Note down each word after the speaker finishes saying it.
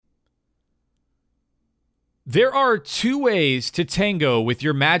There are two ways to tango with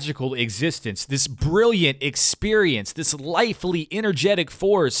your magical existence, this brilliant experience, this lively, energetic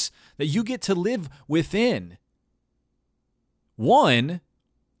force that you get to live within. One,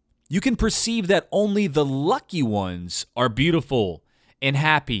 you can perceive that only the lucky ones are beautiful and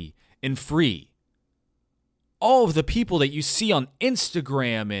happy and free. All of the people that you see on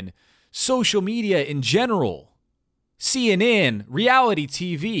Instagram and social media in general, CNN, reality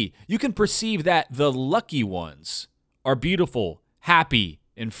TV, you can perceive that the lucky ones are beautiful, happy,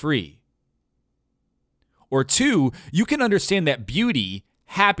 and free. Or two, you can understand that beauty,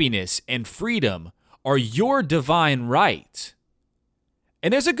 happiness, and freedom are your divine right.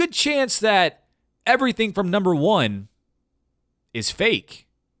 And there's a good chance that everything from number one is fake.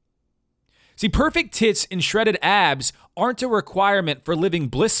 See, perfect tits and shredded abs aren't a requirement for living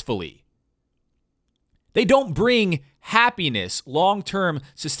blissfully. They don't bring happiness, long-term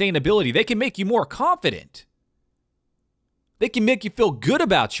sustainability. They can make you more confident. They can make you feel good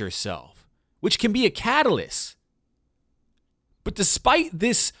about yourself, which can be a catalyst. But despite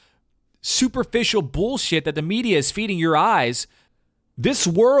this superficial bullshit that the media is feeding your eyes, this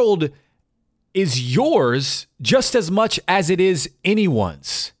world is yours just as much as it is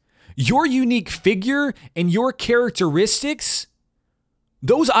anyone's. Your unique figure and your characteristics,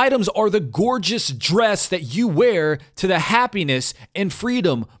 those items are the gorgeous dress that you wear to the happiness and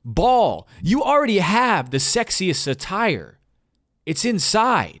freedom ball. You already have the sexiest attire. It's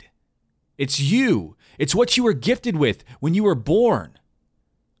inside. It's you. It's what you were gifted with when you were born.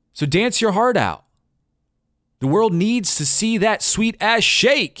 So dance your heart out. The world needs to see that sweet ass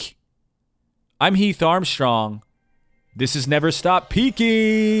shake. I'm Heath Armstrong. This is Never Stop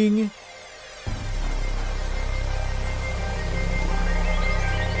Peaking.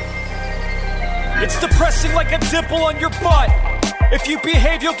 It's depressing like a dimple on your butt. If you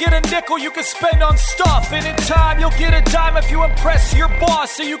behave, you'll get a nickel you can spend on stuff. And in time, you'll get a dime if you impress your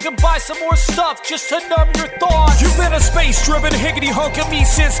boss. So you can buy some more stuff just to numb your thoughts. You've been a space-driven higgity hunk of me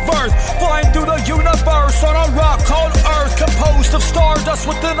since birth, flying through the universe on a rock called Earth, composed of stardust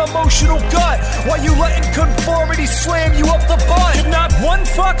with an emotional gut, while you letting conformity slam you up the butt. If not one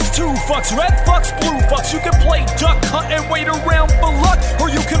fucks, two fucks, red fucks, blue fucks. You can play duck hunt and wait around for luck,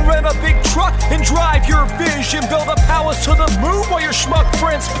 or you can rent a big truck and drive your vision, build a palace to the moon while your schmuck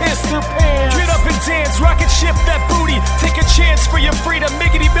friends piss their pants. Get up and dance, rocket ship that booty, take a chance for your freedom,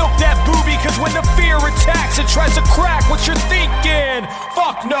 miggity milk that booby, cause when the fear attacks, it tries to crack what you're thinking.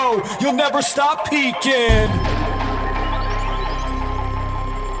 Fuck no, you'll never stop peaking.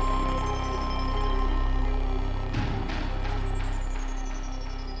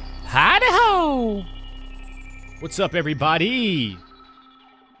 Hi-ho! What's up, everybody?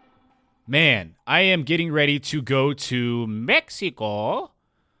 Man, I am getting ready to go to Mexico.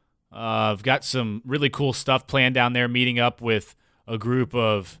 I've got some really cool stuff planned down there, meeting up with a group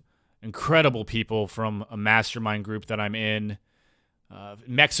of incredible people from a mastermind group that I'm in.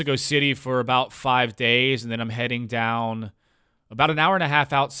 Mexico City for about 5 days, and then I'm heading down about an hour and a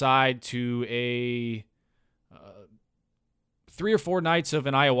half outside to a 3 or 4 nights of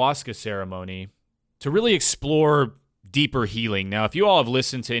an ayahuasca ceremony to really explore deeper healing. Now, if you all have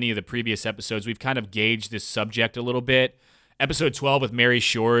listened to any of the previous episodes, we've kind of gauged this subject a little bit. Episode 12 with Mary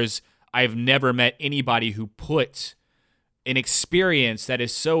Shores, I've never met anybody who put an experience that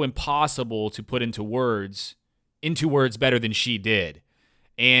is so impossible to put into words better than she did.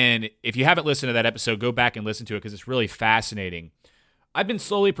 And if you haven't listened to that episode, go back and listen to it because it's really fascinating. I've been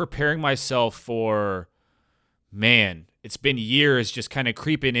slowly preparing myself for, it's been years just kind of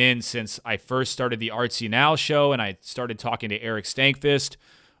creeping in since I first started the Artsy Now show and I started talking to Eric Stankfist.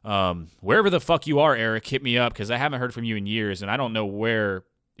 Wherever the fuck you are, Eric, hit me up because I haven't heard from you in years, and I don't know where,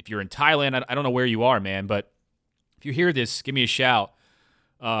 if you're in Thailand, I don't know where you are, man, but if you hear this, give me a shout.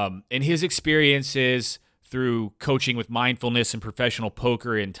 And his experiences through coaching with mindfulness and professional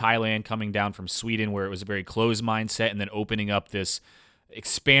poker in Thailand, coming down from Sweden where it was a very closed mindset, and then opening up this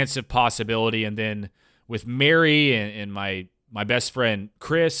expansive possibility, and then with Mary and my best friend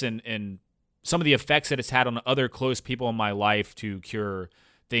Chris and some of the effects that it's had on other close people in my life to cure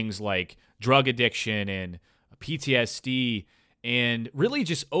things like drug addiction and PTSD, and really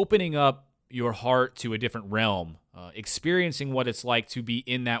just opening up your heart to a different realm, experiencing what it's like to be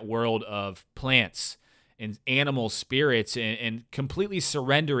in that world of plants and animal spirits, and completely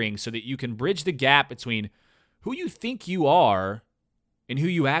surrendering so that you can bridge the gap between who you think you are and who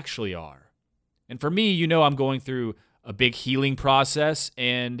you actually are. And for me, I'm going through a big healing process,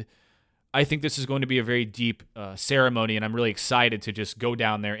 and I think this is going to be a very deep ceremony, and I'm really excited to just go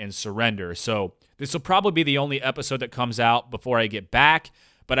down there and surrender. So this will probably be the only episode that comes out before I get back,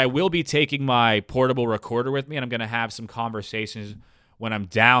 But I will be taking my portable recorder with me, and I'm going to have some conversations when I'm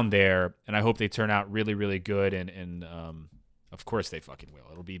down there, and I hope they turn out really, really good. And of course they fucking will.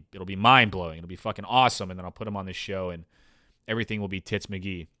 It'll be mind blowing. It'll be fucking awesome. And then I'll put them on this show, and everything will be tits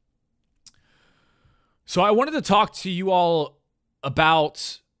McGee. So I wanted to talk to you all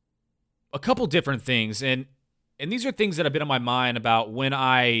about a couple different things, and these are things that have been on my mind about when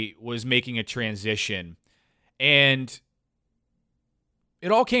I was making a transition, and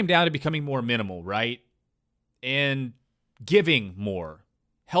it all came down to becoming more minimal, right? And giving more,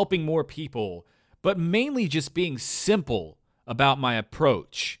 helping more people, but mainly just being simple about my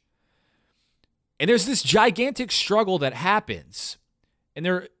approach. And there's this gigantic struggle that happens, and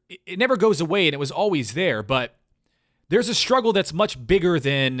it never goes away, and it was always there, but there's a struggle that's much bigger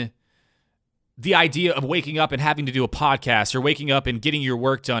than the idea of waking up and having to do a podcast, or waking up and getting your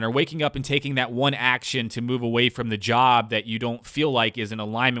work done, or waking up and taking that one action to move away from the job that you don't feel like is in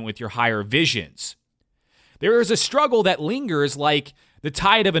alignment with your higher visions. There is a struggle that lingers like the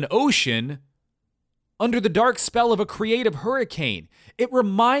tide of an ocean under the dark spell of a creative hurricane. It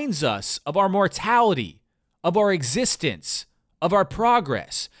reminds us of our mortality, of our existence, of our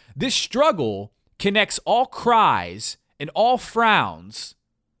progress. This struggle connects all cries and all frowns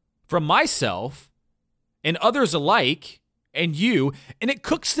from myself and others alike and you, and it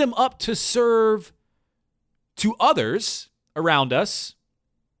cooks them up to serve to others around us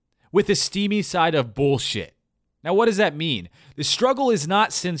with the steamy side of bullshit. Now, what does that mean? The struggle is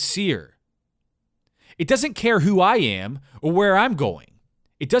not sincere. It doesn't care who I am or where I'm going.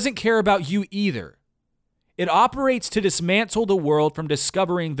 It doesn't care about you either. It operates to dismantle the world from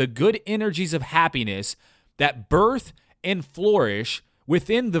discovering the good energies of happiness that birth and flourish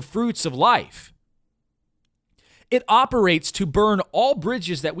within the fruits of life. It operates to burn all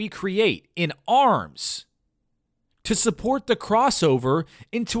bridges that we create in arms to support the crossover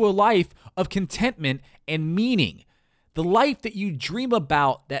into a life of contentment and meaning. The life that you dream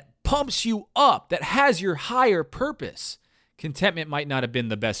about, that pumps you up, that has your higher purpose. Contentment might not have been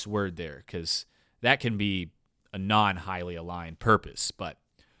the best word there, because that can be a non-highly aligned purpose. But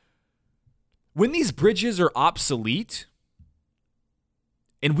when these bridges are obsolete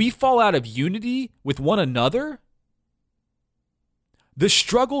and we fall out of unity with one another, the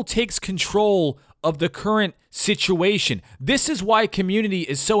struggle takes control of the current situation. This is why community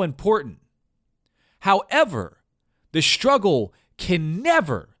is so important. However, the struggle can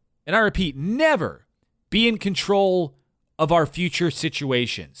never, and I repeat, never be in control of our future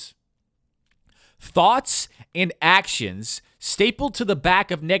situations. Thoughts and actions stapled to the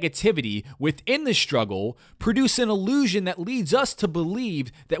back of negativity within the struggle produce an illusion that leads us to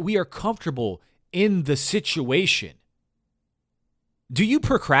believe that we are comfortable in the situation. Do you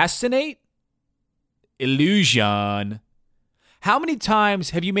procrastinate? Illusion. How many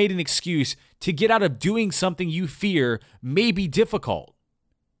times have you made an excuse to get out of doing something you fear may be difficult?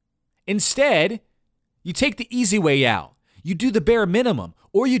 Instead, you take the easy way out. You do the bare minimum,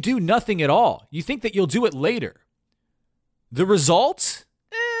 or you do nothing at all. You think that you'll do it later. The result?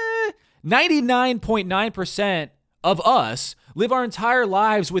 99.9% of us live our entire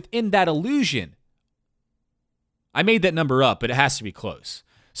lives within that illusion. I made that number up, but it has to be close.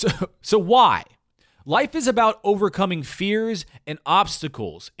 So why? Life is about overcoming fears and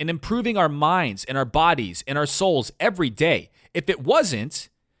obstacles and improving our minds and our bodies and our souls every day. If it wasn't,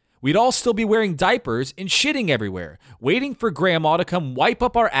 we'd all still be wearing diapers and shitting everywhere, waiting for grandma to come wipe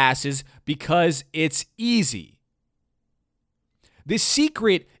up our asses because it's easy. The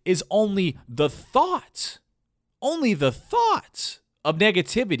secret is only the thought. Only the thought of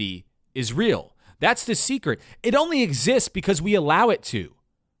negativity is real. That's the secret. It only exists because we allow it to.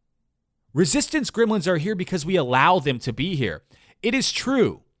 Resistance gremlins are here because we allow them to be here. It is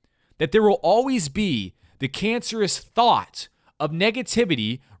true that there will always be the cancerous thought of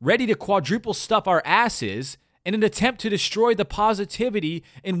negativity ready to quadruple stuff our asses in an attempt to destroy the positivity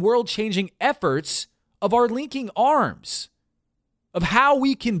and world-changing efforts of our linking arms, of how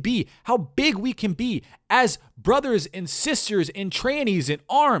we can be, how big we can be as brothers and sisters and trannies in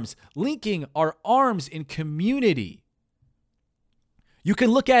arms, linking our arms in community. You can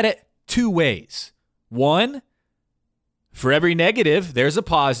look at it two ways. One, for every negative, there's a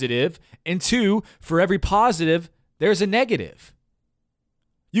positive. And two, for every positive, there's a negative.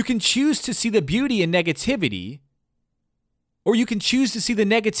 You can choose to see the beauty in negativity, or you can choose to see the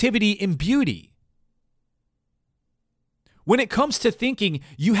negativity in beauty. When it comes to thinking,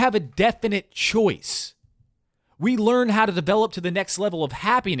 you have a definite choice. We learn how to develop to the next level of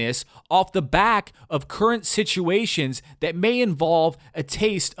happiness off the back of current situations that may involve a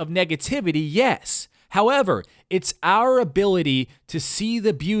taste of negativity, yes. However, it's our ability to see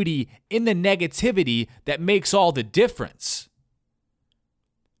the beauty in the negativity that makes all the difference.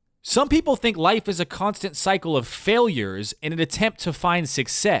 Some people think life is a constant cycle of failures in an attempt to find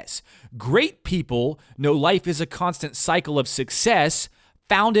success. Great people know life is a constant cycle of success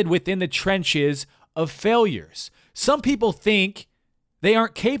founded within the trenches of failures. Some people think they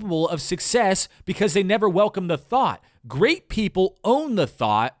aren't capable of success because they never welcome the thought. Great people own the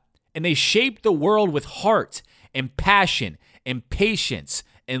thought, and they shape the world with heart and passion and patience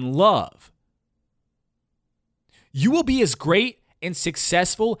and love. You will be as great and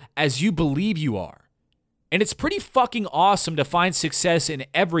successful as you believe you are. And it's pretty fucking awesome to find success in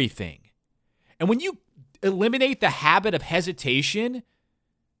everything. And when you eliminate the habit of hesitation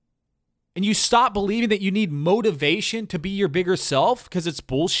and you stop believing that you need motivation to be your bigger self because it's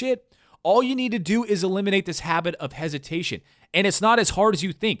bullshit, all you need to do is eliminate this habit of hesitation. And it's not as hard as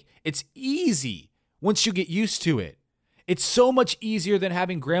you think. It's easy once you get used to it. It's so much easier than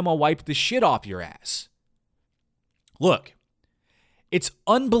having grandma wipe the shit off your ass. Look, it's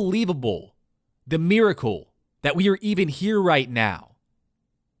unbelievable, the miracle that we are even here right now.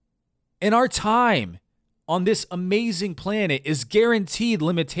 And our time on this amazing planet is guaranteed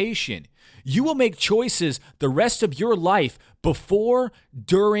limitation. You will make choices the rest of your life before,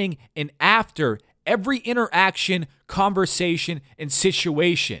 during, and after every interaction, conversation, and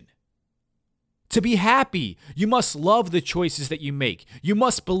situation. To be happy, you must love the choices that you make. You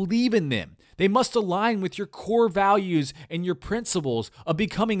must believe in them. They must align with your core values and your principles of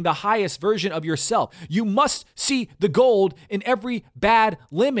becoming the highest version of yourself. You must see the gold in every bad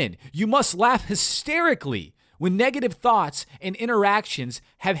lemon. You must laugh hysterically when negative thoughts and interactions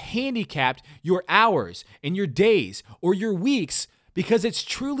have handicapped your hours and your days or your weeks, because it's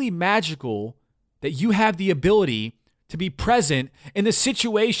truly magical that you have the ability to be present in the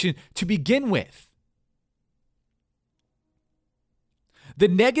situation to begin with. The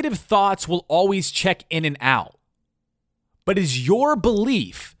negative thoughts will always check in and out, but it's your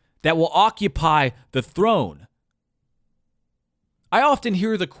belief that will occupy the throne. I often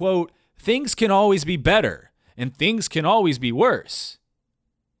hear the quote, "Things can always be better and things can always be worse."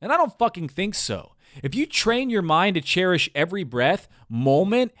 And I don't fucking think so. If you train your mind to cherish every breath,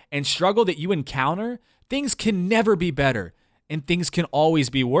 moment, and struggle that you encounter, things can never be better and things can always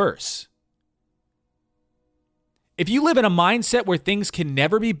be worse. If you live in a mindset where things can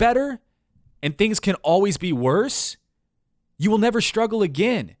never be better and things can always be worse, you will never struggle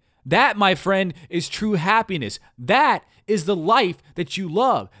again. That, my friend, is true happiness. That is the life that you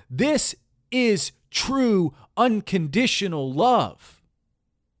love. This is true unconditional love.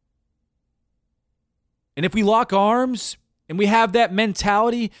 And if we lock arms and we have that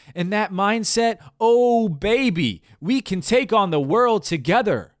mentality and that mindset, oh baby, we can take on the world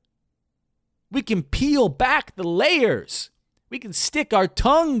together. We can peel back the layers. We can stick our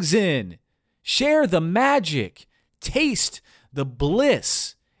tongues in, share the magic, taste the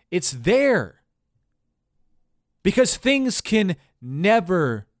bliss. It's there. Because things can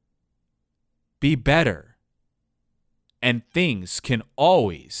never be better, and things can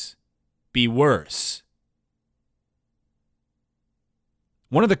always be worse.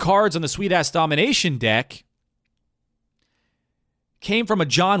 One of the cards on the Sweet Ass Domination deck came from a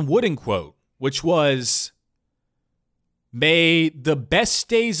John Wooden quote, which was, "May the best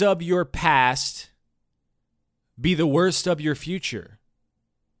days of your past be the worst of your future."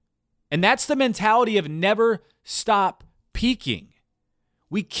 And that's the mentality of never stop peaking.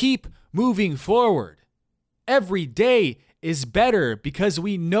 We keep moving forward. Every day is better because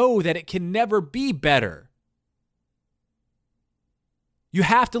we know that it can never be better. You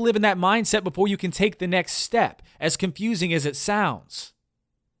have to live in that mindset before you can take the next step, as confusing as it sounds.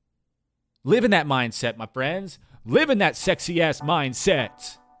 Live in that mindset, my friends. Live in that sexy ass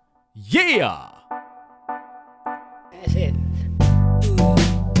mindset. Yeah! That's it.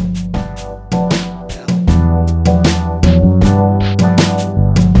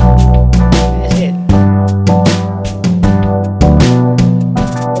 That's it.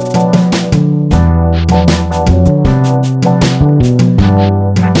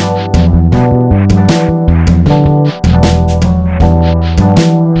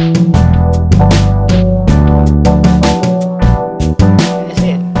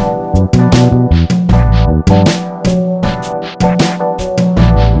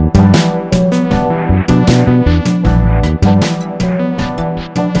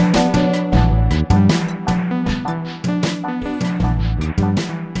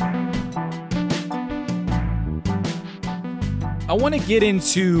 I want to get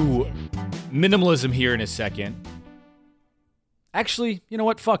into minimalism here in a second. Actually, you know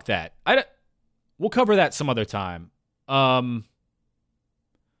what? Fuck that. we'll cover that some other time. Yeah,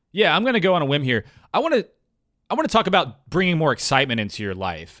 I'm going to go on a whim here. I want to talk about bringing more excitement into your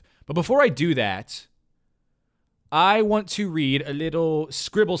life. But before I do that, I want to read a little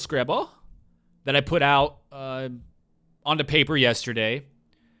scribble that I put out onto paper yesterday.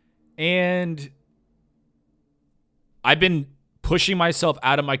 And I've been pushing myself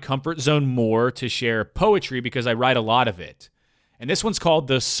out of my comfort zone more to share poetry because I write a lot of it. And this one's called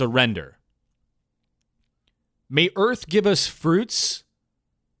The Surrender. May earth give us fruits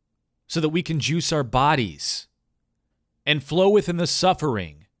so that we can juice our bodies and flow within the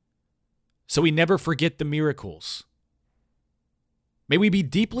suffering so we never forget the miracles. May we be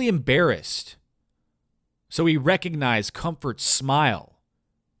deeply embarrassed so we recognize comfort's smile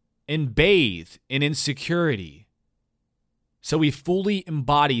and bathe in insecurity so we fully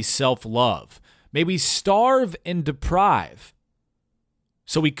embody self-love. May we starve and deprive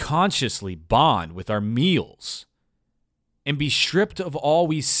so we consciously bond with our meals and be stripped of all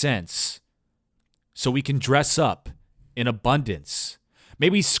we sense so we can dress up in abundance. May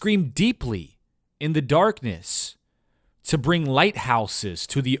we scream deeply in the darkness to bring lighthouses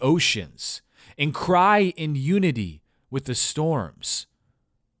to the oceans and cry in unity with the storms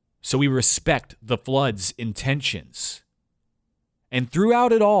so we respect the flood's intentions. And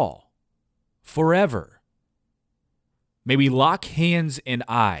throughout it all, forever, may we lock hands and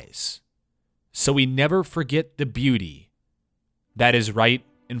eyes so we never forget the beauty that is right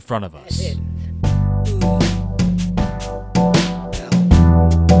in front of us. That's it.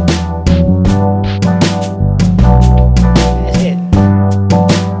 That's it.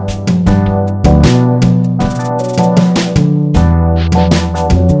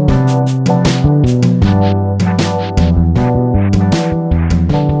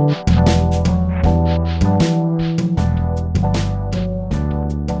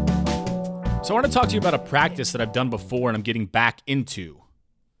 So I want to talk to you about a practice that I've done before and I'm getting back into.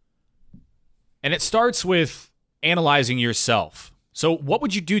 And it starts with analyzing yourself. So what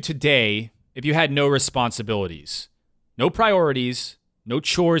would you do today if you had no responsibilities, no priorities, no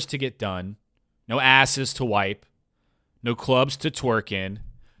chores to get done, no asses to wipe, no clubs to twerk in?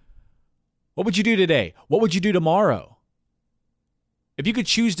 What would you do today? What would you do tomorrow? If you could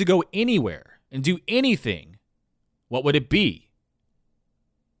choose to go anywhere and do anything, what would it be?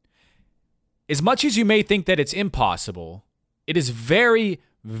 As much as you may think that it's impossible, it is very,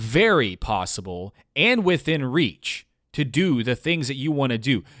 very possible and within reach to do the things that you want to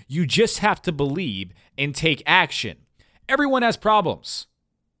do. You just have to believe and take action. Everyone has problems.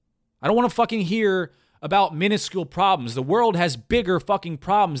 I don't want to fucking hear about minuscule problems. The world has bigger fucking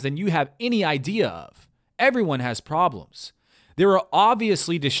problems than you have any idea of. Everyone has problems. There are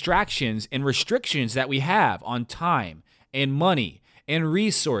obviously distractions and restrictions that we have on time and money and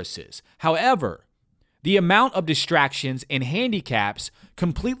resources. However, the amount of distractions and handicaps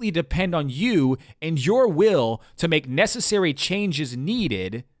completely depend on you and your will to make necessary changes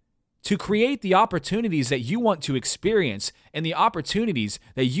needed to create the opportunities that you want to experience and the opportunities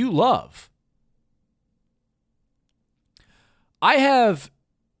that you love. I have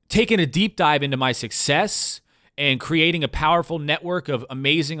taken a deep dive into my success and creating a powerful network of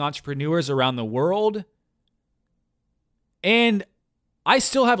amazing entrepreneurs around the world. And I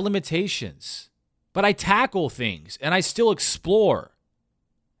still have limitations, but I tackle things and I still explore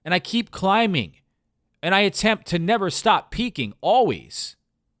and I keep climbing and I attempt to never stop peaking always.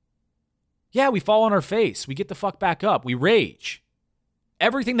 Yeah, we fall on our face. We get the fuck back up. We rage.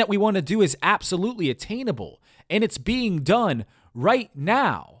 Everything that we want to do is absolutely attainable and it's being done right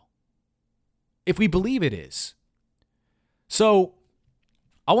now if we believe it is. So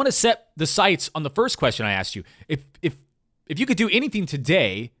I want to set the sights on the first question I asked you. If you could do anything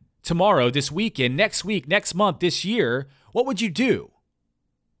today, tomorrow, this weekend, next week, next month, this year, what would you do?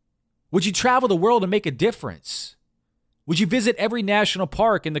 Would you travel the world and make a difference? Would you visit every national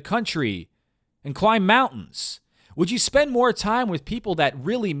park in the country and climb mountains? Would you spend more time with people that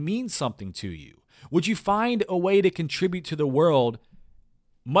really mean something to you? Would you find a way to contribute to the world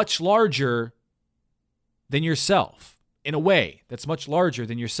much larger than yourself, in a way that's much larger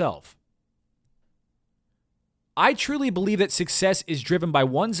than yourself? I truly believe that success is driven by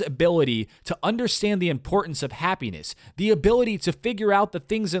one's ability to understand the importance of happiness, the ability to figure out the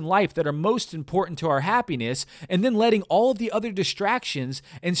things in life that are most important to our happiness, and then letting all of the other distractions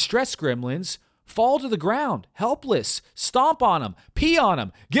and stress gremlins fall to the ground, helpless, stomp on them, pee on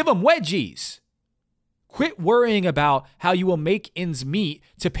them, give them wedgies. Quit worrying about how you will make ends meet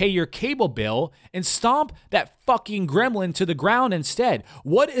to pay your cable bill and stomp that fucking gremlin to the ground instead.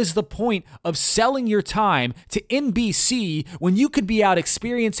 What is the point of selling your time to NBC when you could be out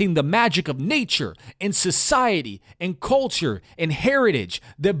experiencing the magic of nature and society and culture and heritage,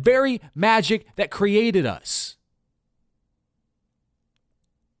 the very magic that created us?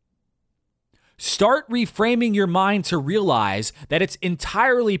 Start reframing your mind to realize that it's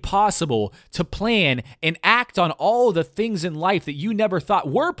entirely possible to plan and act on all of the things in life that you never thought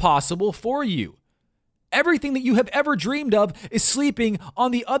were possible for you. Everything that you have ever dreamed of is sleeping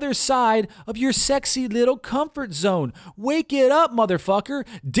on the other side of your sexy little comfort zone. Wake it up, motherfucker.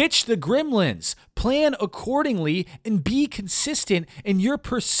 Ditch the gremlins. Plan accordingly and be consistent in your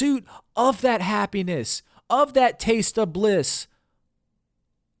pursuit of that happiness, of that taste of bliss.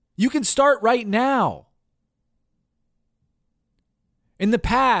 You can start right now. In the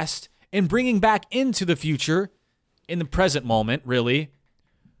past, and bringing back into the future, in the present moment, really,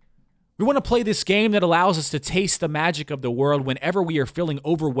 we want to play this game that allows us to taste the magic of the world whenever we are feeling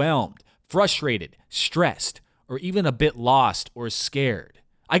overwhelmed, frustrated, stressed, or even a bit lost or scared.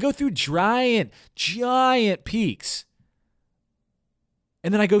 I go through giant peaks.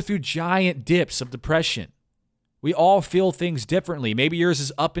 And then I go through giant dips of depression. We all feel things differently. Maybe yours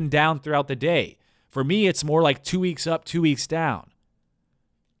is up and down throughout the day. For me, it's more like 2 weeks up, 2 weeks down.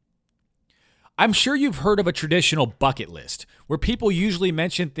 I'm sure you've heard of a traditional bucket list where people usually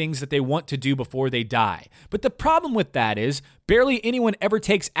mention things that they want to do before they die. But the problem with that is barely anyone ever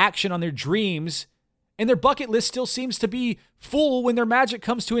takes action on their dreams, and their bucket list still seems to be full when their magic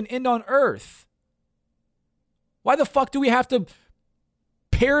comes to an end on Earth. Why the fuck do we have to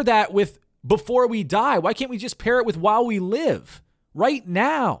pair that with before we die? Why can't we just pair it with while we live? Right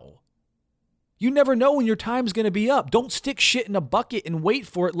now. You never know when your time's going to be up. Don't stick shit in a bucket and wait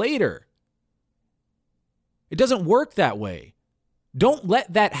for it later. It doesn't work that way. Don't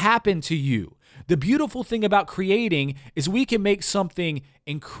let that happen to you. The beautiful thing about creating is we can make something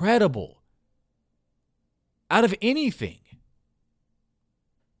incredible out of anything.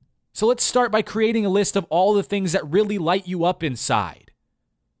 So let's start by creating a list of all the things that really light you up inside.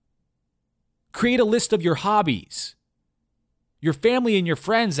 Create a list of your hobbies, your family and your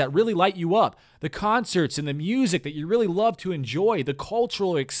friends that really light you up, the concerts and the music that you really love to enjoy, the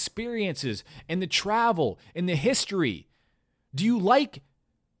cultural experiences and the travel and the history. Do you like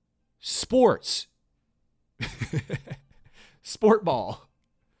sports? Sport ball.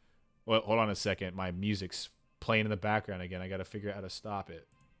 Well, hold on a second. My music's playing in the background again. I got to figure out how to stop it.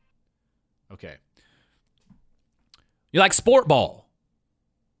 Okay. You like sport ball?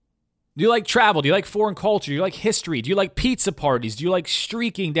 Do you like travel? Do you like foreign culture? Do you like history? Do you like pizza parties? Do you like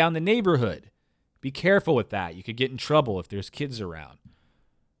streaking down the neighborhood? Be careful with that. You could get in trouble if there's kids around.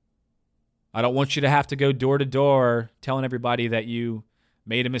 I don't want you to have to go door to door telling everybody that you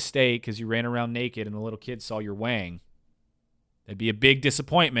made a mistake because you ran around naked and the little kid saw your wang. That'd be a big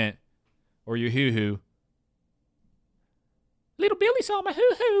disappointment. Or your hoo-hoo. Little Billy saw my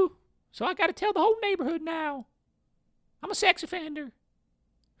hoo-hoo, so I got to tell the whole neighborhood now. I'm a sex offender.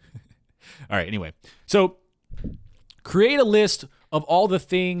 All right, anyway. So create a list of all the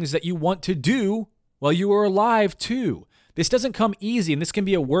things that you want to do while you are alive too. This doesn't come easy, and this can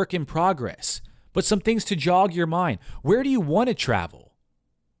be a work in progress. But some things to jog your mind. Where do you want to travel?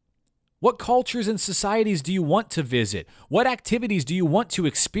 What cultures and societies do you want to visit? What activities do you want to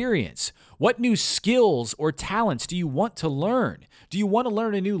experience? What new skills or talents do you want to learn? Do you want to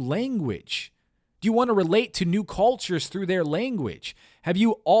learn a new language? Do you want to relate to new cultures through their language? Have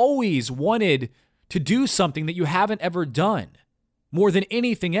you always wanted to do something that you haven't ever done? More than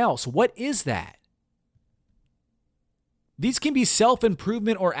anything else, what is that? These can be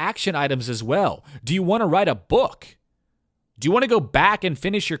self-improvement or action items as well. Do you want to write a book? Do you want to go back and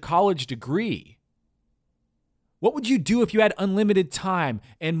finish your college degree? What would you do if you had unlimited time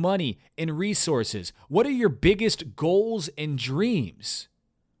and money and resources? What are your biggest goals and dreams?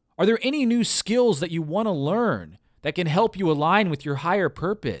 Are there any new skills that you want to learn that can help you align with your higher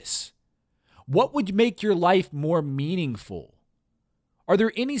purpose? What would make your life more meaningful? Are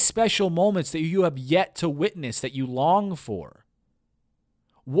there any special moments that you have yet to witness that you long for?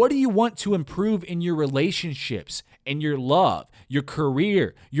 What do you want to improve in your relationships and your love, your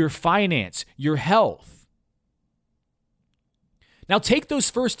career, your finance, your health? Now take those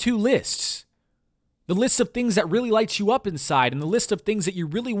first two lists, the list of things that really light you up inside and the list of things that you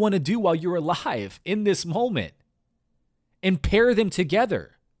really want to do while you're alive in this moment, and pair them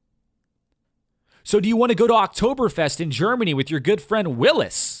together. So do you want to go to Oktoberfest in Germany with your good friend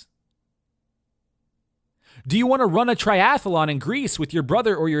Willis? Do you want to run a triathlon in Greece with your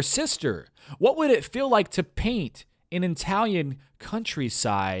brother or your sister? What would it feel like to paint an Italian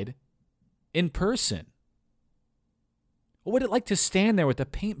countryside in person? What would it like to stand there with a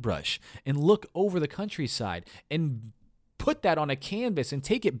paintbrush and look over the countryside and put that on a canvas and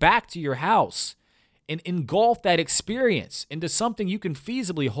take it back to your house and engulf that experience into something you can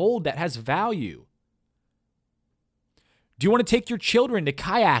feasibly hold that has value? Do you want to take your children to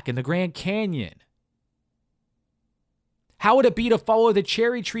kayak in the Grand Canyon? How would it be to follow the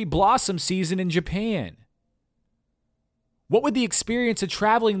cherry tree blossom season in Japan? What would the experience of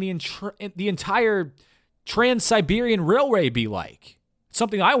traveling the entire Trans-Siberian Railway be like?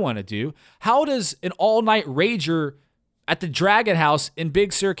 Something I want to do. How does an all-night rager at the Dragon House in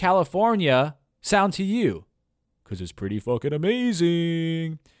Big Sur, California sound to you? Because it's pretty fucking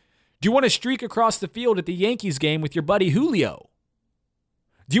amazing. Do you want to streak across the field at the Yankees game with your buddy Julio?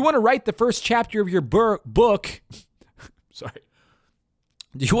 Do you want to write the first chapter of your book? Sorry.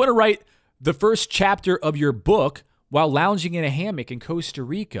 Do you want to write the first chapter of your book while lounging in a hammock in Costa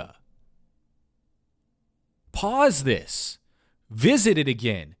Rica? Pause this. Visit it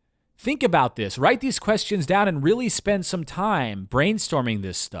again. Think about this. Write these questions down and really spend some time brainstorming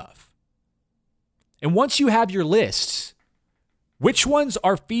this stuff. And once you have your lists, which ones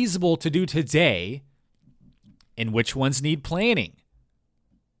are feasible to do today and which ones need planning?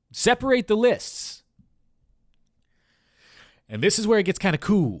 Separate the lists. And this is where it gets kind of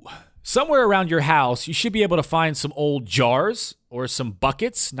cool. Somewhere around your house, you should be able to find some old jars or some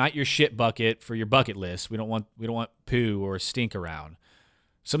buckets, not your shit bucket for your bucket list. We don't want poo or stink around.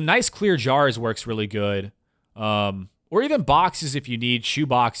 Some nice clear jars works really good. Or even boxes if you need, shoe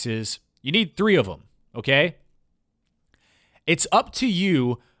boxes. You need 3 of them, okay? It's up to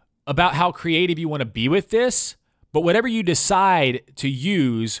you about how creative you want to be with this, but whatever you decide to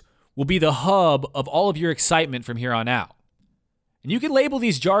use will be the hub of all of your excitement from here on out. And you can label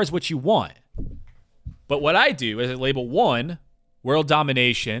these jars what you want. But what I do is I label 1, world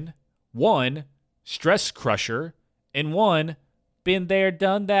domination, 1, stress crusher, and 1, been there,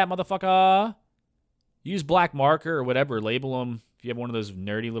 done that, motherfucker. Use black marker or whatever. Label them. If you have one of those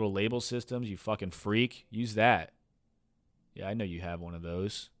nerdy little label systems, you fucking freak, use that. Yeah, I know you have one of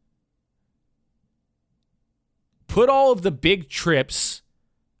those. Put all of the big trips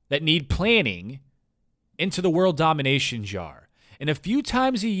that need planning into the world domination jar. And a few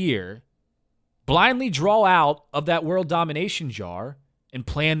times a year, blindly draw out of that world domination jar and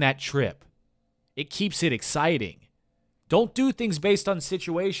plan that trip. It keeps it exciting. Don't do things based on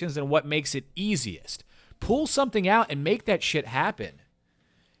situations and what makes it easiest. Pull something out and make that shit happen.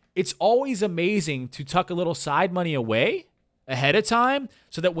 It's always amazing to tuck a little side money away ahead of time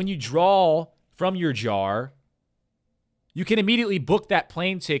so that when you draw from your jar, you can immediately book that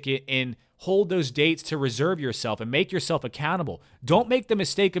plane ticket and hold those dates to reserve yourself and make yourself accountable. Don't make the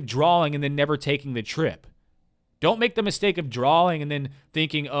mistake of drawing and then never taking the trip. Don't make the mistake of drawing and then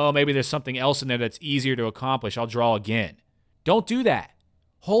thinking, oh, maybe there's something else in there that's easier to accomplish. I'll draw again. Don't do that.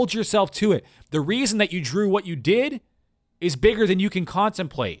 Hold yourself to it. The reason that you drew what you did is bigger than you can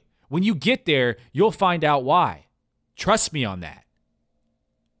contemplate. When you get there, you'll find out why. Trust me on that.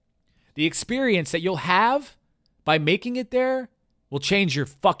 The experience that you'll have by making it there will change your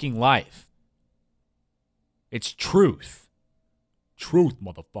fucking life. It's truth. Truth,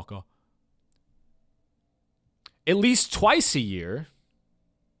 motherfucker. At least twice a year,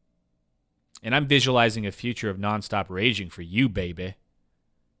 and I'm visualizing a future of nonstop raging for you, baby.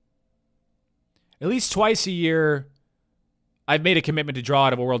 At least twice a year, I've made a commitment to draw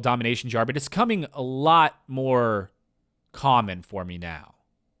out of a world domination jar, but it's coming a lot more common for me now.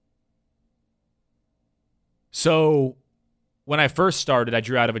 So when I first started, I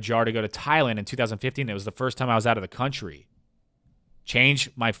drew out of a jar to go to Thailand in 2015. It was the first time I was out of the country.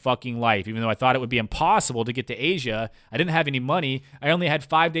 Changed my fucking life. Even though I thought it would be impossible to get to Asia, I didn't have any money. I only had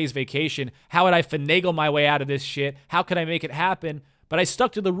 5 days vacation. How would I finagle my way out of this shit? How could I make it happen? But I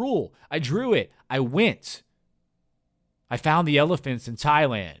stuck to the rule. I drew it. I went. I found the elephants in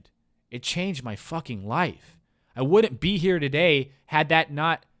Thailand. It changed my fucking life. I wouldn't be here today had that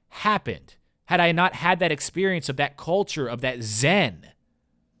not happened. Had I not had that experience of that culture, of that zen,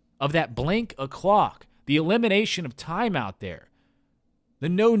 of that blink o'clock, the elimination of time out there, the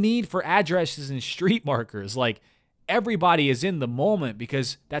no need for addresses and street markers. Like, everybody is in the moment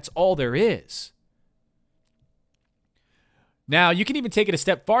because that's all there is. Now, you can even take it a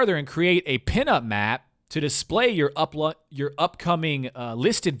step farther and create a pinup map to display your upcoming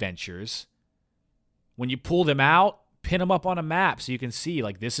list adventures. When you pull them out, pin them up on a map so you can see,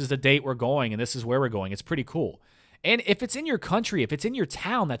 like, this is the date we're going and this is where we're going. It's pretty cool. And if it's in your country, if it's in your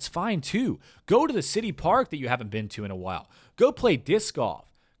town, that's fine too. Go to the city park that you haven't been to in a while. Go play disc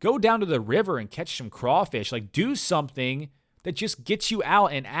golf. Go down to the river and catch some crawfish. Like, do something that just gets you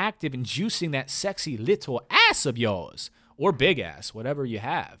out and active and juicing that sexy little ass of yours. Or big ass, whatever you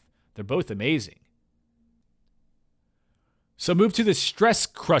have. They're both amazing. So move to the Stress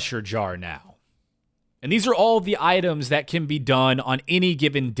Crusher jar now. And these are all the items that can be done on any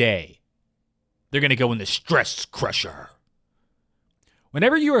given day. They're going to go in the Stress Crusher.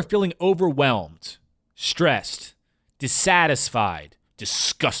 Whenever you are feeling overwhelmed, stressed, dissatisfied,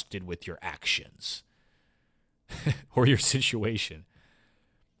 disgusted with your actions or your situation,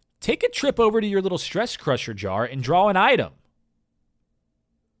 take a trip over to your little Stress Crusher jar and draw an item.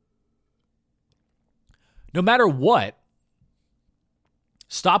 No matter what,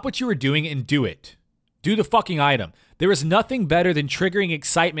 stop what you are doing and do it. Do the fucking item. There is nothing better than triggering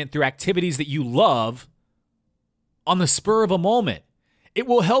excitement through activities that you love on the spur of a moment. It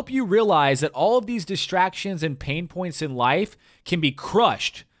will help you realize that all of these distractions and pain points in life can be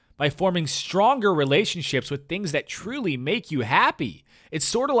crushed by forming stronger relationships with things that truly make you happy. It's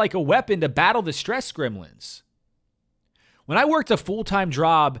sort of like a weapon to battle the stress gremlins. When I worked a full-time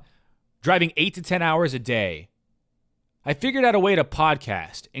job driving 8 to 10 hours a day, I figured out a way to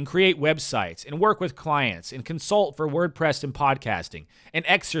podcast and create websites and work with clients and consult for WordPress and podcasting and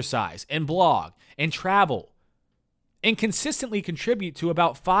exercise and blog and travel and consistently contribute to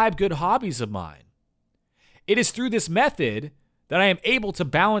about 5 good hobbies of mine. It is through this method that I am able to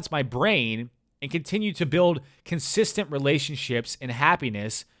balance my brain and continue to build consistent relationships and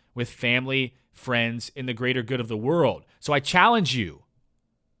happiness with family, friends, and the greater good of the world. So I challenge you.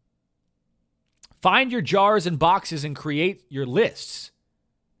 Find your jars and boxes and create your lists.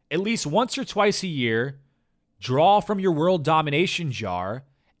 At least once or twice a year, draw from your world domination jar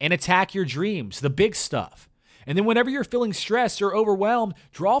and attack your dreams, the big stuff. And then whenever you're feeling stressed or overwhelmed,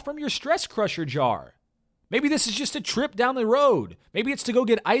 draw from your Stress Crusher jar. Maybe this is just a trip down the road. Maybe it's to go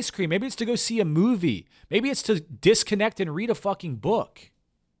get ice cream. Maybe it's to go see a movie. Maybe it's to disconnect and read a fucking book.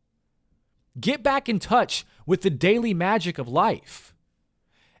 Get back in touch with the daily magic of life.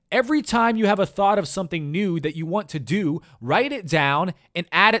 Every time you have a thought of something new that you want to do, write it down and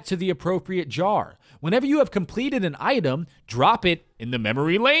add it to the appropriate jar. Whenever you have completed an item, drop it in the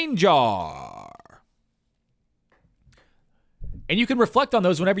memory lane jar. And you can reflect on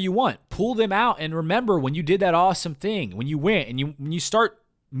those whenever you want. Pull them out and remember when you did that awesome thing, when you went and when you start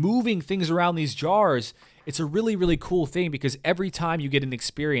moving things around these jars, it's a really, really cool thing because every time you get an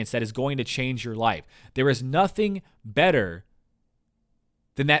experience that is going to change your life, there is nothing better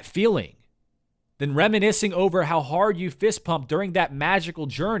than that feeling, than reminiscing over how hard you fist pumped during that magical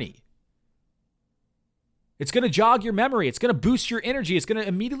journey. It's going to jog your memory. It's going to boost your energy. It's going to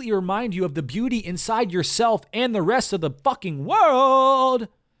immediately remind you of the beauty inside yourself and the rest of the fucking world.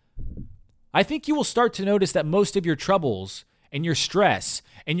 I think you will start to notice that most of your troubles and your stress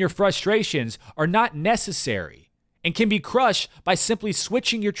and your frustrations are not necessary and can be crushed by simply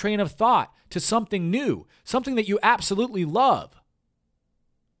switching your train of thought to something new, something that you absolutely love.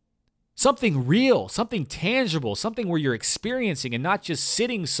 Something real, something tangible, something where you're experiencing and not just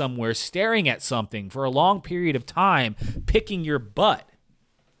sitting somewhere staring at something for a long period of time, picking your butt.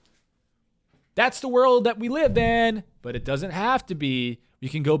 That's the world that we live in, but it doesn't have to be. You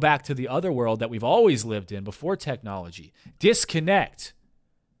can go back to the other world that we've always lived in before technology. Disconnect.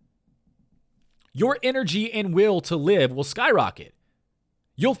 Your energy and will to live will skyrocket.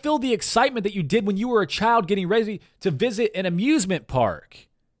 You'll feel the excitement that you did when you were a child getting ready to visit an amusement park.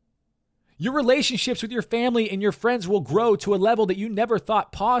 Your relationships with your family and your friends will grow to a level that you never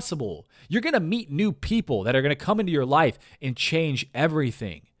thought possible. You're going to meet new people that are going to come into your life and change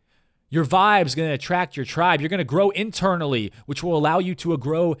everything. Your vibe's going to attract your tribe. You're going to grow internally, which will allow you to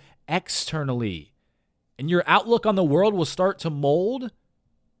grow externally. And your outlook on the world will start to mold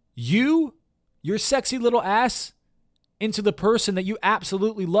you, your sexy little ass, into the person that you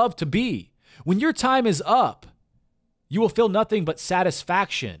absolutely love to be. When your time is up, you will feel nothing but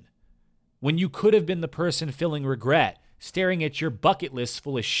satisfaction. When you could have been the person feeling regret, staring at your bucket list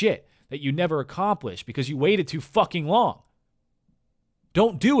full of shit that you never accomplished because you waited too fucking long.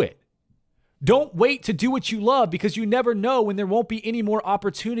 Don't do it. Don't wait to do what you love because you never know when there won't be any more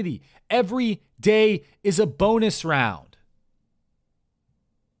opportunity. Every day is a bonus round.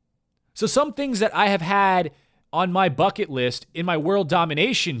 So some things that I have had on my bucket list in my world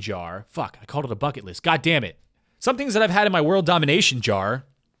domination jar, fuck, I called it a bucket list. God damn it. Some things that I've had in my world domination jar.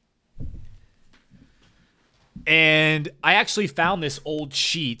 And I actually found this old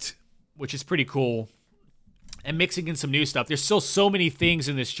sheet, which is pretty cool, and mixing in some new stuff. There's still so many things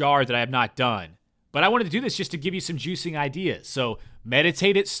in this jar that I have not done. But I wanted to do this just to give you some juicing ideas. So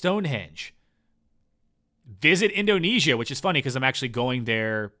meditate at Stonehenge. Visit Indonesia, which is funny because I'm actually going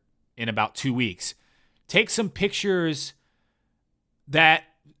there in about 2 weeks. Take some pictures that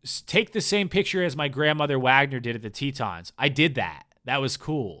take the same picture as my grandmother Wagner did at the Tetons. I did that. That was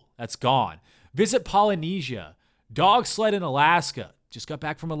cool. That's gone. Visit Polynesia. Dog sled in Alaska. Just got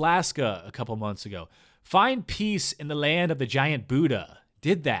back from Alaska a couple months ago. Find peace in the land of the giant Buddha.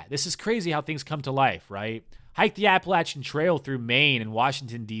 Did that. This is crazy how things come to life, right? Hike the Appalachian Trail through Maine and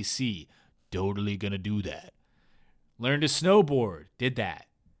Washington, D.C. Totally gonna do that. Learn to snowboard. Did that.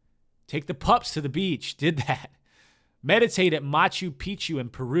 Take the pups to the beach. Did that. Meditate at Machu Picchu in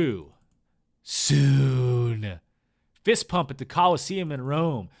Peru. Soon. Fist pump at the Colosseum in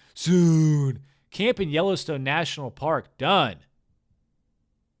Rome. Soon. Camp in Yellowstone National Park. Done.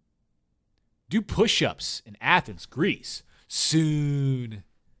 Do push-ups in Athens, Greece. Soon.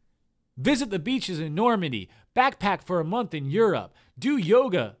 Visit the beaches in Normandy. Backpack for a month in Europe. Do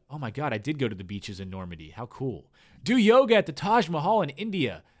yoga. Oh my God, I did go to the beaches in Normandy. How cool. Do yoga at the Taj Mahal in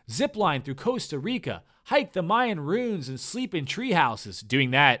India. Zip line through Costa Rica. Hike the Mayan ruins and sleep in tree houses.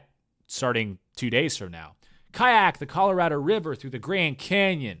 Doing that starting 2 days from now. Kayak the Colorado River through the Grand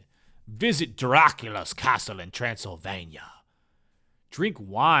Canyon. Visit Dracula's castle in Transylvania. Drink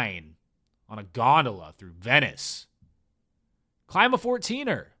wine on a gondola through Venice. Climb a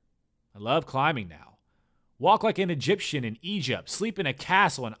 14er. I love climbing now. Walk like an Egyptian in Egypt. Sleep in a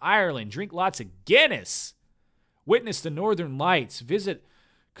castle in Ireland. Drink lots of Guinness. Witness the Northern Lights. Visit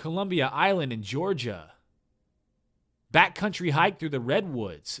Columbia Island in Georgia. Backcountry hike through the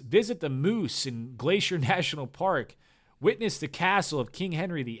Redwoods. Visit the Moose in Glacier National Park. Witness the castle of King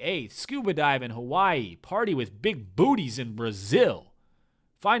Henry VIII. Scuba dive in Hawaii. Party with big booties in Brazil.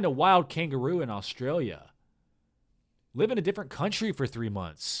 Find a wild kangaroo in Australia. Live in a different country for 3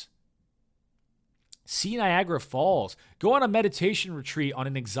 months. See Niagara Falls. Go on a meditation retreat on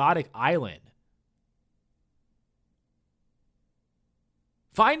an exotic island.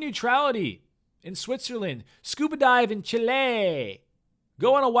 Find neutrality in Switzerland. Scuba dive in Chile.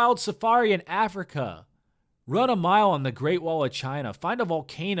 Go on a wild safari in Africa. Run a mile on the Great Wall of China. Find a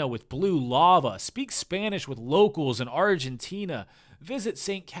volcano with blue lava. Speak Spanish with locals in Argentina. Visit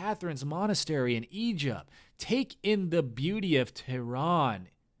St. Catherine's Monastery in Egypt. Take in the beauty of Tehran,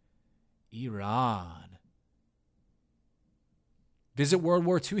 Iran. Visit World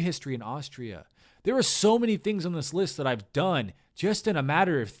War II history in Austria. There are so many things on this list that I've done just in a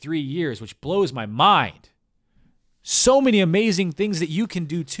matter of 3 years, which blows my mind. So many amazing things that you can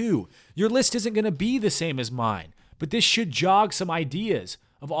do too. Your list isn't going to be the same as mine, but this should jog some ideas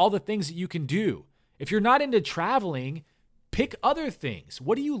of all the things that you can do. If you're not into traveling, pick other things.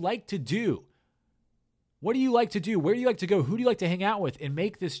 What do you like to do? What do you like to do? Where do you like to go? Who do you like to hang out with? And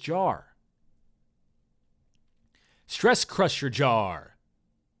make this jar. Stress Crusher jar.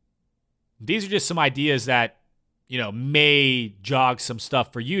 These are just some ideas that, may jog some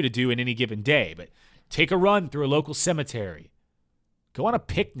stuff for you to do in any given day. But take a run through a local cemetery. Go on a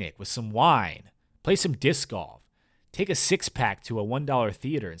picnic with some wine. Play some disc golf. Take a 6-pack to a $1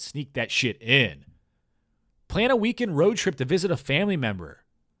 theater and sneak that shit in. Plan a weekend road trip to visit a family member.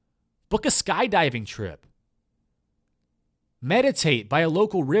 Book a skydiving trip. Meditate by a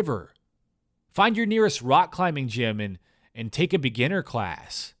local river. Find your nearest rock climbing gym and take a beginner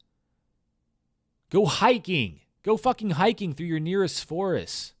class. Go hiking. Go fucking hiking through your nearest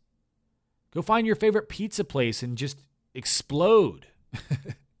forest. Go find your favorite pizza place and just explode.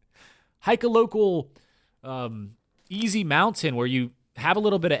 Hike a local easy mountain where you have a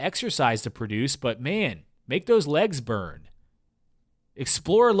little bit of exercise to produce, but man, make those legs burn.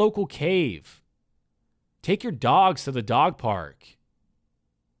 Explore a local cave. Take your dogs to the dog park.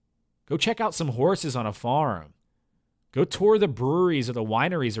 Go check out some horses on a farm. Go tour the breweries or the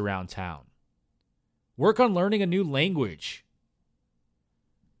wineries around town. Work on learning a new language.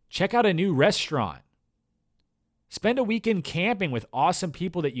 Check out a new restaurant. Spend a weekend camping with awesome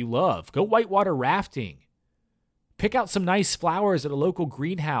people that you love. Go whitewater rafting. Pick out some nice flowers at a local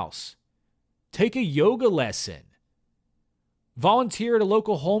greenhouse. Take a yoga lesson. Volunteer at a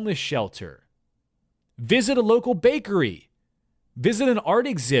local homeless shelter. Visit a local bakery. Visit an art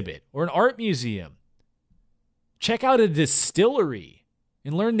exhibit or an art museum. Check out a distillery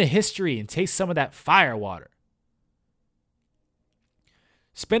and learn the history and taste some of that firewater.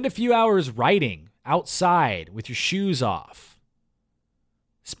 Spend a few hours writing outside with your shoes off.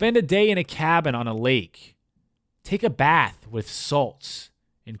 Spend a day in a cabin on a lake. Take a bath with salts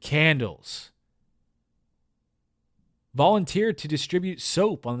and candles. Volunteer to distribute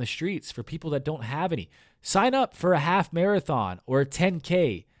soap on the streets for people that don't have any. Sign up for a half marathon or a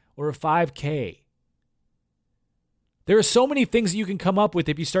 10K or a 5K. There are so many things that you can come up with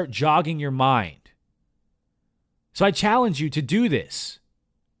if you start jogging your mind. So I challenge you to do this.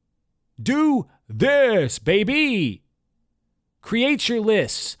 Do this, baby. Create your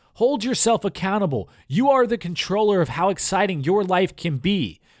lists. Hold yourself accountable. You are the controller of how exciting your life can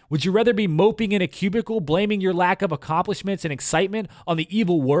be. Would you rather be moping in a cubicle, blaming your lack of accomplishments and excitement on the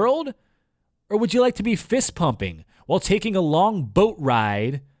evil world? Or would you like to be fist pumping while taking a long boat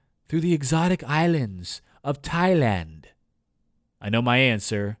ride through the exotic islands of Thailand? I know my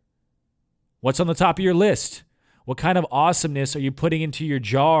answer. What's on the top of your list? What kind of awesomeness are you putting into your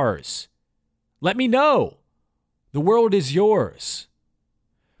jars? Let me know. The world is yours.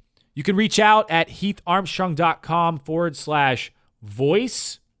 You can reach out at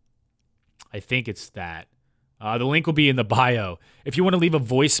heatharmstrong.com/voice. I think it's that. The link will be in the bio. If you want to leave a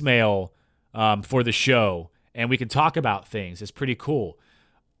voicemail for the show and we can talk about things, it's pretty cool.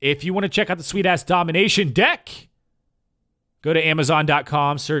 If you want to check out the Sweet Ass Domination deck, go to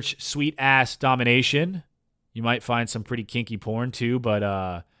Amazon.com, search Sweet Ass Domination. You might find some pretty kinky porn too,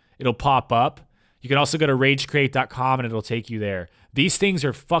 but it'll pop up. You can also go to RageCreate.com and it'll take you there. These things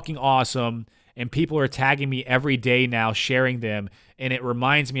are fucking awesome, and people are tagging me every day now, sharing them, and it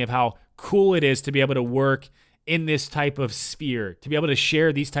reminds me of how cool it is to be able to work in this type of sphere, to be able to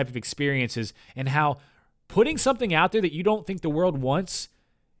share these type of experiences, and how putting something out there that you don't think the world wants,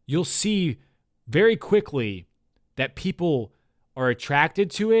 you'll see very quickly that people are attracted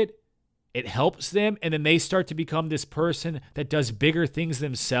to it, it helps them, and then they start to become this person that does bigger things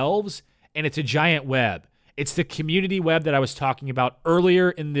themselves, and it's a giant web. It's the community web that I was talking about earlier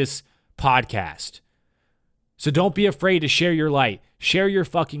in this podcast. So don't be afraid to share your light. Share your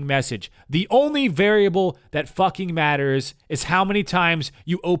fucking message. The only variable that fucking matters is how many times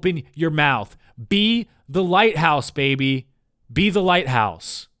you open your mouth. Be the lighthouse, baby. Be the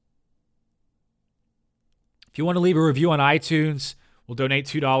lighthouse. If you want to leave a review on iTunes, we'll donate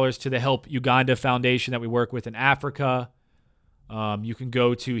 $2 to the Help Uganda Foundation that we work with in Africa. You can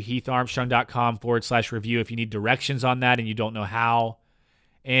go to heatharmstrong.com/review if you need directions on that and you don't know how.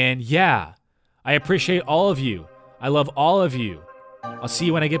 And yeah, I appreciate all of you. I love all of you. I'll see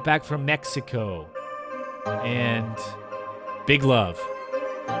you when I get back from Mexico. And big love.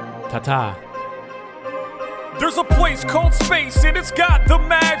 Ta-ta. There's a place called space and it's got the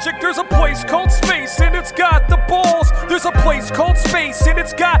magic. There's a place called space and it's got the balls. There's a place called space and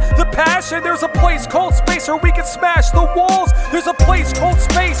it's got the passion. There's a place called space where we can smash the walls. There's a place called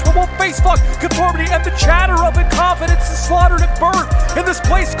space where we'll face fuck conformity and the chatter of incompetence is slaughtered at birth. In this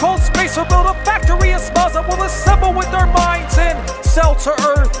place called space we'll build a factory of smiles that will assemble with our minds and sell to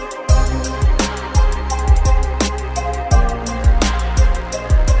earth.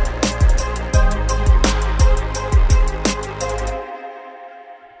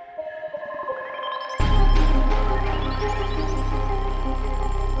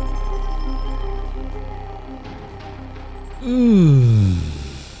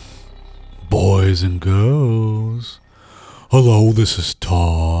 Boys and girls, hello, this is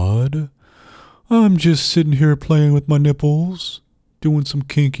Todd. I'm just sitting here playing with my nipples, doing some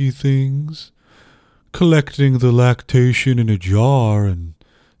kinky things, collecting the lactation in a jar and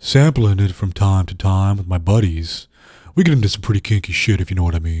sampling it from time to time with my buddies. We get into some pretty kinky shit, if you know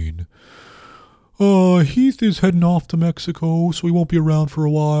what I mean. Heath is heading off to Mexico, so he won't be around for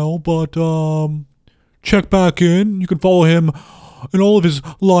a while, but check back in. You can follow him in all of his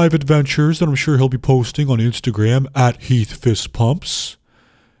live adventures that I'm sure he'll be posting on Instagram at HeathFistPumps.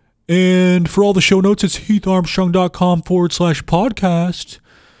 And for all the show notes, it's heatharmstrong.com/podcast.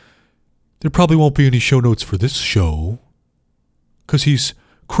 There probably won't be any show notes for this show because he's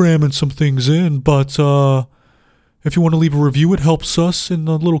cramming some things in. But if you want to leave a review, it helps us and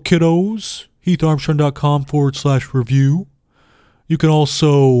the little kiddos. heatharmstrong.com/review. You can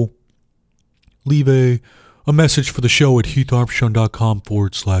also leave a message for the show at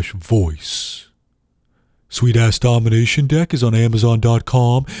heatharmstrong.com/voice. Sweet Ass Domination deck is on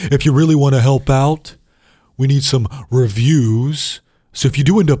Amazon.com. If you really want to help out, we need some reviews. So if you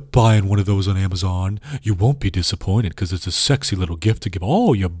do end up buying one of those on Amazon, you won't be disappointed because it's a sexy little gift to give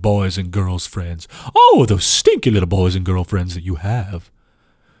all your boys and girls friends. Oh, those stinky little boys and girl friends that you have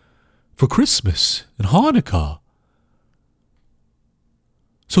for Christmas and Hanukkah.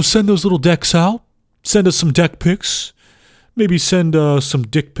 So send those little decks out. Send us some deck pics. Maybe send some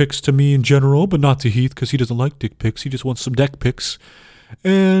dick pics to me in general, but not to Heath because he doesn't like dick pics. He just wants some deck pics.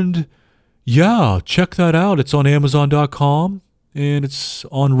 And yeah, check that out. It's on Amazon.com and it's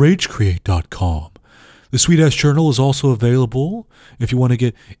on RageCreate.com. The Sweet Ass Journal is also available if you want to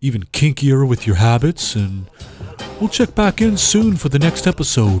get even kinkier with your habits. And we'll check back in soon for the next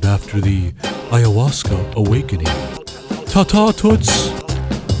episode after the Ayahuasca Awakening. Ta-ta, toots.